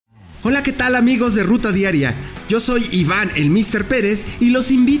Hola, ¿qué tal amigos de Ruta Diaria? Yo soy Iván, el Mr. Pérez, y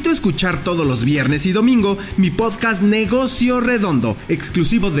los invito a escuchar todos los viernes y domingo mi podcast Negocio Redondo,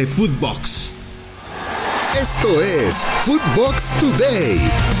 exclusivo de Footbox. Esto es Footbox Today.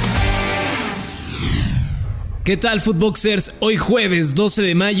 ¿Qué tal, Footboxers? Hoy jueves 12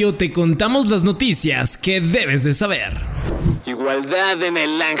 de mayo te contamos las noticias que debes de saber. Igualdad en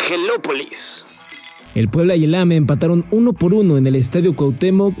el Angelópolis. El Puebla y el AME empataron 1-1 en el Estadio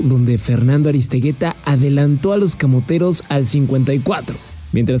Cuauhtémoc, donde Fernando Aristeguieta adelantó a los camoteros al 54,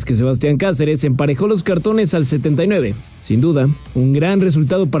 mientras que Sebastián Cáceres emparejó los cartones al 79. Sin duda, un gran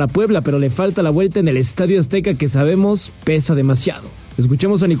resultado para Puebla, pero le falta la vuelta en el Estadio Azteca, que sabemos pesa demasiado.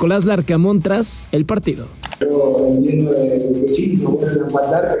 Escuchemos a Nicolás Larcamón tras el partido. Yo entiendo que sí, no pueden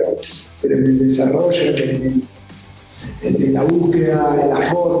empatar, pero en el desarrollo, en la búsqueda, en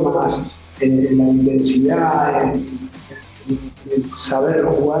las formas, en la intensidad, en saber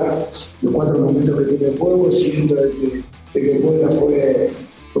jugar los 4 momentos que tiene el juego, siento de que Puebla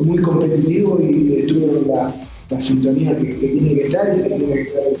fue muy competitivo y estuvo la sintonía que tiene que estar y que tiene que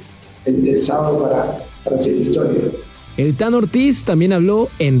estar el sábado para hacer historia. El Tan Ortiz también habló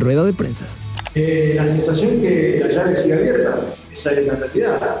en rueda de prensa. La sensación que la llave sigue abierta, esa es la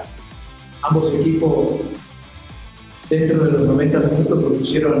realidad. Ambos equipos dentro de los 90 minutos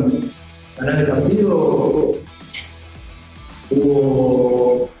propusieron ganar el partido.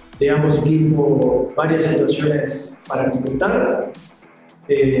 Hubo de ambos equipos varias situaciones para completar.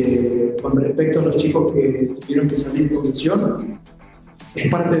 Con respecto a los chicos que tuvieron que salir con lesión,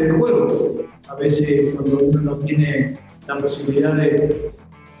 es parte del juego. A veces cuando uno no tiene la posibilidad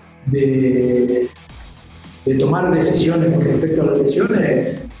de tomar decisiones con respecto a las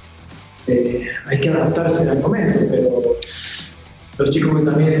lesiones, hay que adaptarse al momento, pero los chicos que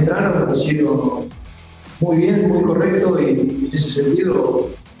también entraron lo hicieron muy bien, muy correcto, y en ese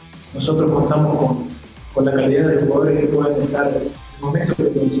sentido nosotros contamos con la calidad de los jugadores que pueden estar en el momento que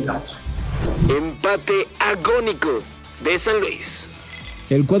necesitamos. Empate agónico de San Luis.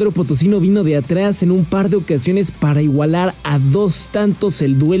 El cuadro potosino vino de atrás en un par de ocasiones para igualar a 2 tantos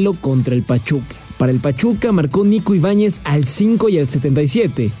el duelo contra el Pachuca. Para el Pachuca marcó Nico Ibáñez al 5 y al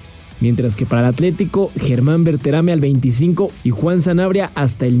 77, mientras que para el Atlético, Germán Berterame al 25 y Juan Sanabria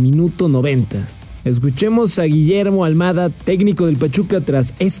hasta el minuto 90. Escuchemos a Guillermo Almada, técnico del Pachuca,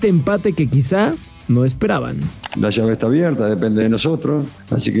 tras este empate que quizá no esperaban. La llave está abierta, depende de nosotros,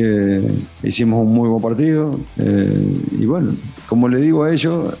 así que hicimos un muy buen partido y bueno, como le digo a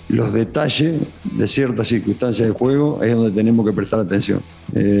ellos, los detalles de ciertas circunstancias del juego es donde tenemos que prestar atención.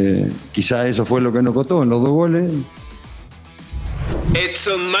 Quizá eso fue lo que nos costó en los 2 goles.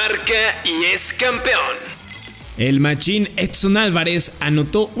 Edson marca y es campeón. El machín Edson Álvarez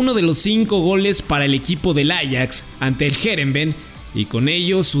anotó uno de los 5 goles para el equipo del Ajax ante el Heerenveen, y con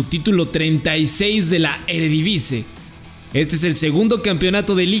ello su título 36 de la Eredivisie. Este es el segundo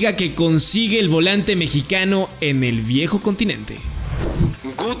campeonato de liga que consigue el volante mexicano en el viejo continente.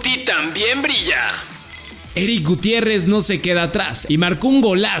 Guti también brilla. Eric Gutiérrez no se queda atrás y marcó un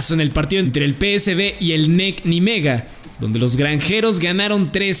golazo en el partido entre el PSV y el NEC Nimega, donde los granjeros ganaron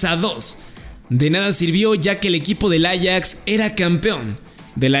 3-2. De nada sirvió, ya que el equipo del Ajax era campeón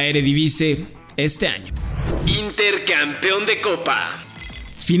de la Eredivisie este año. Intercampeón de Copa.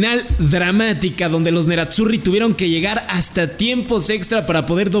 Final dramática donde los Nerazzurri tuvieron que llegar hasta tiempos extra para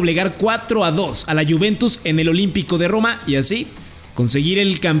poder doblegar 4-2 a la Juventus en el Olímpico de Roma y así conseguir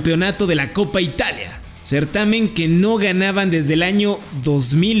el campeonato de la Copa Italia, certamen que no ganaban desde el año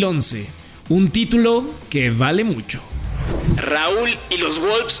 2011, un título que vale mucho. Raúl y los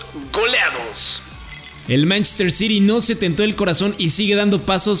Wolves goleados. El Manchester City no se tentó el corazón y sigue dando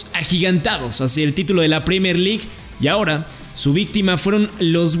pasos agigantados hacia el título de la Premier League, y ahora su víctima fueron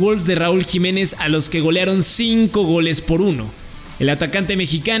los Wolves de Raúl Jiménez, a los que golearon 5-1. El atacante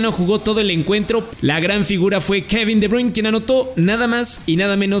mexicano jugó todo el encuentro. La gran figura fue Kevin De Bruyne, quien anotó nada más y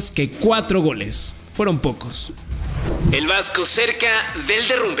nada menos que 4 goles. Fueron pocos. El Vasco cerca del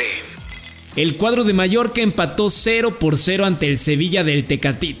derrumbe. El cuadro de Mallorca empató 0-0 ante el Sevilla del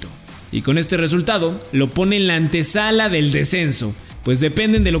Tecatito, y con este resultado lo pone en la antesala del descenso, pues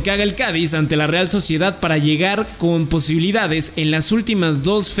dependen de lo que haga el Cádiz ante la Real Sociedad para llegar con posibilidades en las últimas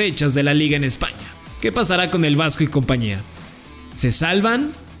 2 fechas de la Liga en España. ¿Qué pasará con el Vasco y compañía? ¿Se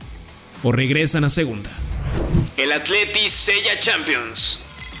salvan o regresan a segunda? El Atleti sella Champions.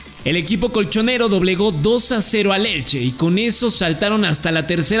 El equipo colchonero doblegó 2-0 al Elche y con eso saltaron hasta la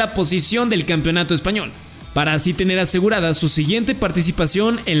 3ª posición del campeonato español, para así tener asegurada su siguiente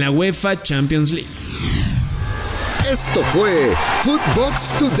participación en la UEFA Champions League. Esto fue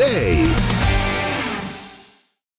Footbox Today.